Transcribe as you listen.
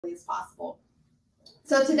as possible.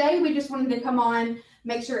 So today we just wanted to come on,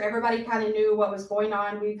 make sure everybody kind of knew what was going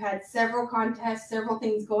on. We've had several contests, several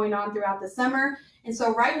things going on throughout the summer. And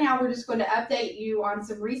so right now we're just going to update you on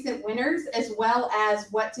some recent winners as well as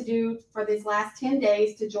what to do for these last 10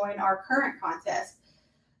 days to join our current contest.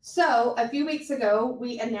 So a few weeks ago,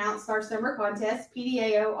 we announced our summer contest,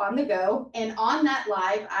 PDAO on the Go. And on that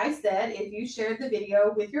live, I said, if you shared the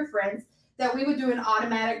video with your friends, that we would do an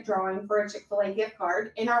automatic drawing for a Chick-fil-A gift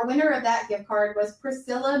card. And our winner of that gift card was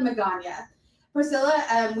Priscilla Magana.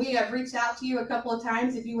 Priscilla, we have reached out to you a couple of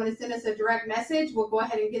times. If you want to send us a direct message, we'll go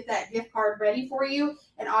ahead and get that gift card ready for you.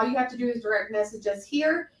 And all you have to do is direct message us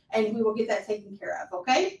here, and we will get that taken care of,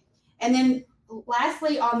 okay? And then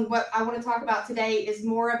lastly, on what I want to talk about today is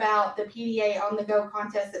more about the PDA on the Go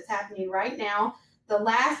contest that's happening right now. The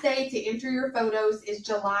last day to enter your photos is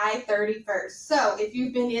July 31st. So if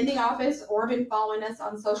you've been in the office or been following us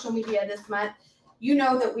on social media this month, you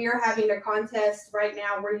know that we are having a contest right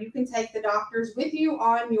now where you can take the doctors with you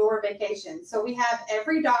on your vacation. So we have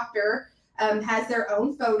every doctor has their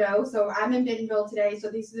own photo. So I'm in Bentonville today. So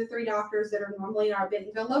these are the 3 doctors that are normally in our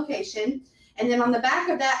Bentonville location. And then on the back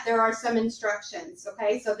of that, there are some instructions,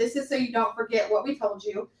 okay? So this is so you don't forget what we told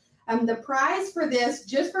you. The prize for this,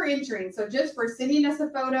 just for entering, so just for sending us a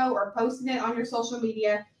photo or posting it on your social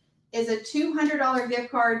media, is a $200 gift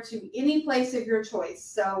card to any place of your choice.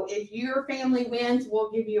 So if your family wins, we'll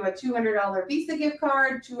give you a $200 Visa gift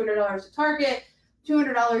card, $200 to Target,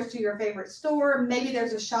 $200 to your favorite store. Maybe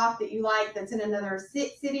there's a shop that you like that's in another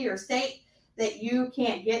city or state that you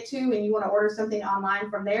can't get to and you want to order something online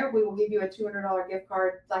from there. We will give you a $200 gift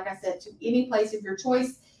card, like I said, to any place of your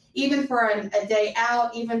choice, even for a day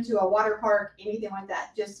out, even to a water park, anything like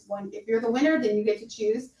that. Just one, if you're the winner, then you get to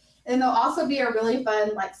choose. And there'll also be a really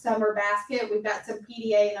fun like summer basket. We've got some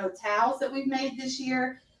PDA towels that we've made this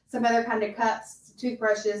year, some other kind of cups,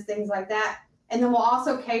 toothbrushes, things like that. And then we'll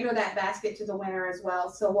also cater that basket to the winner as well.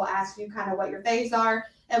 So we'll ask you kind of what your faves are,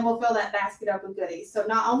 and we'll fill that basket up with goodies. So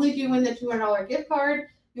not only do you win the $200 gift card,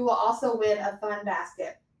 you will also win a fun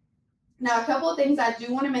basket. Now, a couple of things I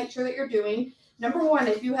do want to make sure that you're doing. Number one,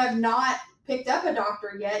 if you have not picked up a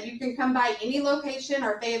doctor yet, you can come by any location,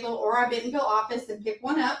 our Fayetteville or our Bentonville office, and pick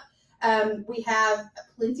one up. We have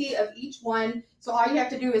plenty of each one. So all you have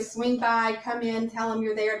to do is swing by, come in, tell them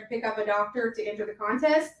you're there to pick up a doctor to enter the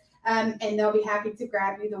contest, and they'll be happy to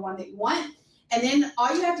grab you the one that you want. And then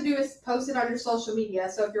all you have to do is post it on your social media.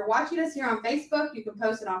 So if you're watching us here on Facebook, you can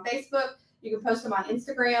post it on Facebook. You can post them on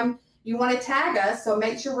Instagram. You want to tag us, so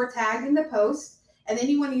make sure we're tagged in the post. And then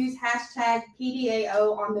you want to use hashtag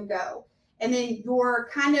PDAO on the Go. And then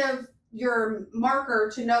your marker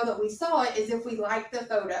to know that we saw it is if we like the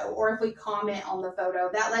photo or if we comment on the photo.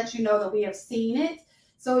 That lets you know that we have seen it.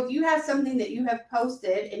 So if you have something that you have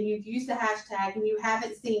posted and you've used the hashtag and you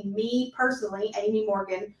haven't seen me personally, Amy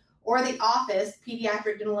Morgan, or the office,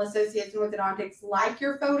 Pediatric Dental Associates and Orthodontics, like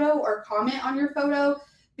your photo or comment on your photo,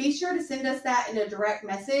 be sure to send us that in a direct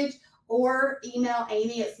message or email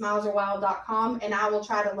amy@smilesarwild.com, and I will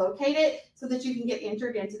try to locate it so that you can get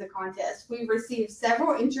entered into the contest. We've received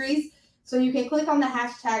several entries, so you can click on the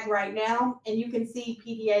hashtag right now and you can see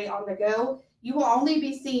PDA on the Go. You will only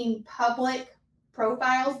be seeing public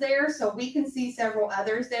profiles there, so we can see several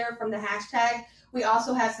others there from the hashtag. We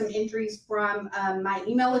also have some entries from my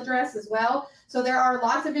email address as well. So there are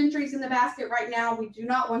lots of entries in the basket right now. We do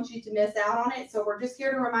not want you to miss out on it. So we're just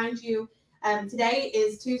here to remind you, today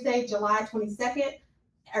is Thursday, July 22nd,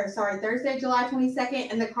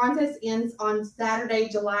 and the contest ends on Saturday,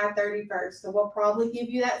 July 31st. So we'll probably give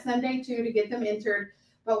you that Sunday too to get them entered,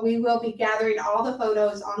 but we will be gathering all the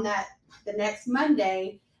photos on the next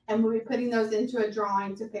Monday, and we'll be putting those into a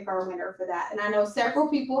drawing to pick our winner for that. And I know several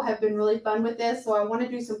people have been really fun with this, so I want to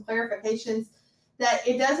do some clarifications that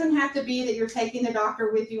it doesn't have to be that you're taking the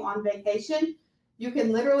doctor with you on vacation. You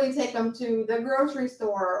can literally take them to the grocery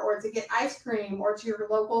store or to get ice cream or to your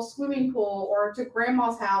local swimming pool or to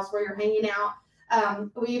grandma's house where you're hanging out.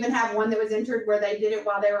 We even have one that was entered where they did it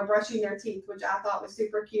while they were brushing their teeth, which I thought was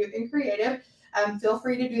super cute and creative. Feel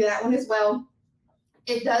free to do that one as well.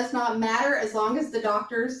 It does not matter as long as the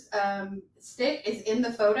doctor's stick is in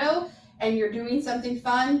the photo and you're doing something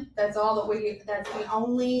fun. That's the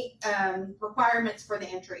only requirements for the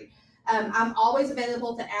entry. I'm always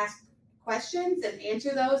available to ask questions and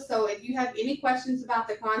answer those. So if you have any questions about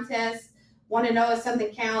the contest, want to know if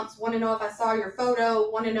something counts, want to know if I saw your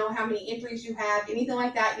photo, want to know how many entries you have, anything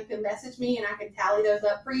like that, you can message me and I can tally those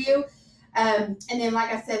up for you. And then,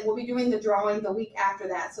 like I said, we'll be doing the drawing the week after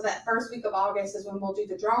that. So that first week of August is when we'll do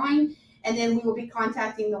the drawing. And then we will be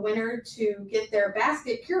contacting the winner to get their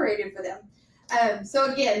basket curated for them.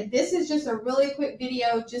 So again, this is just a really quick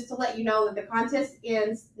video just to let you know that the contest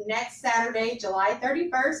ends next Saturday, July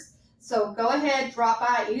 31st. So go ahead, drop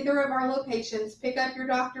by either of our locations, pick up your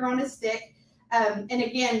doctor on a stick. And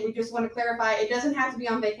again, we just want to clarify, it doesn't have to be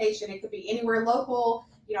on vacation. It could be anywhere local.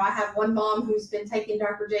 You know, I have one mom who's been taking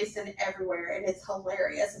Dr. Jason everywhere, and it's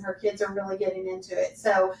hilarious, and her kids are really getting into it.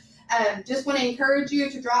 So just want to encourage you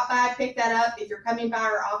to drop by, pick that up. If you're coming by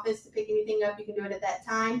our office to pick anything up, you can do it at that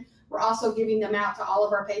time. We're also giving them out to all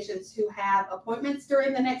of our patients who have appointments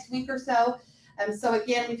during the next week or so. So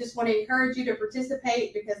again, we just want to encourage you to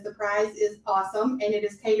participate because the prize is awesome, and it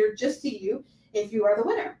is catered just to you if you are the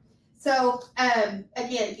winner. So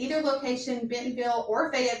again, either location, Bentonville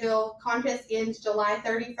or Fayetteville, contest ends July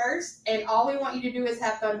 31st, and all we want you to do is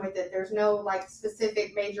have fun with it. There's no like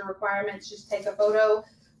specific major requirements. Just take a photo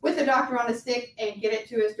with the doctor on a stick and get it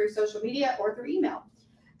to us through social media or through email.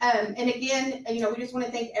 And again, you know, we just want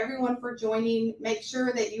to thank everyone for joining. Make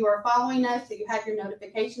sure that you are following us, that you have your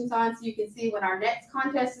notifications on so you can see when our next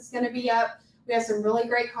contest is going to be up. We have some really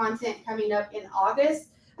great content coming up in August.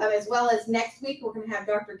 As well as next week, we're going to have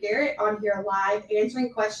Dr. Garrett on here live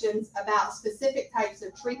answering questions about specific types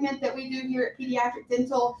of treatment that we do here at Pediatric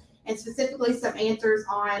Dental, and specifically some answers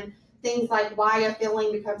on things like why a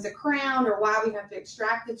filling becomes a crown or why we have to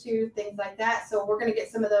extract the tooth, things like that. So we're going to get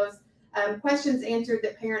some of those questions answered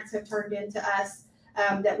that parents have turned in to us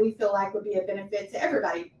that we feel like would be a benefit to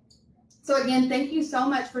everybody. So again, thank you so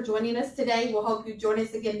much for joining us today. We'll hope you join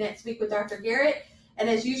us again next week with Dr. Garrett. And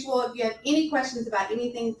as usual, if you have any questions about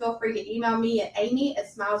anything, feel free to email me at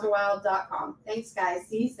amy@smilesarwild.com. Thanks, guys.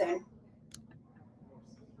 See you soon.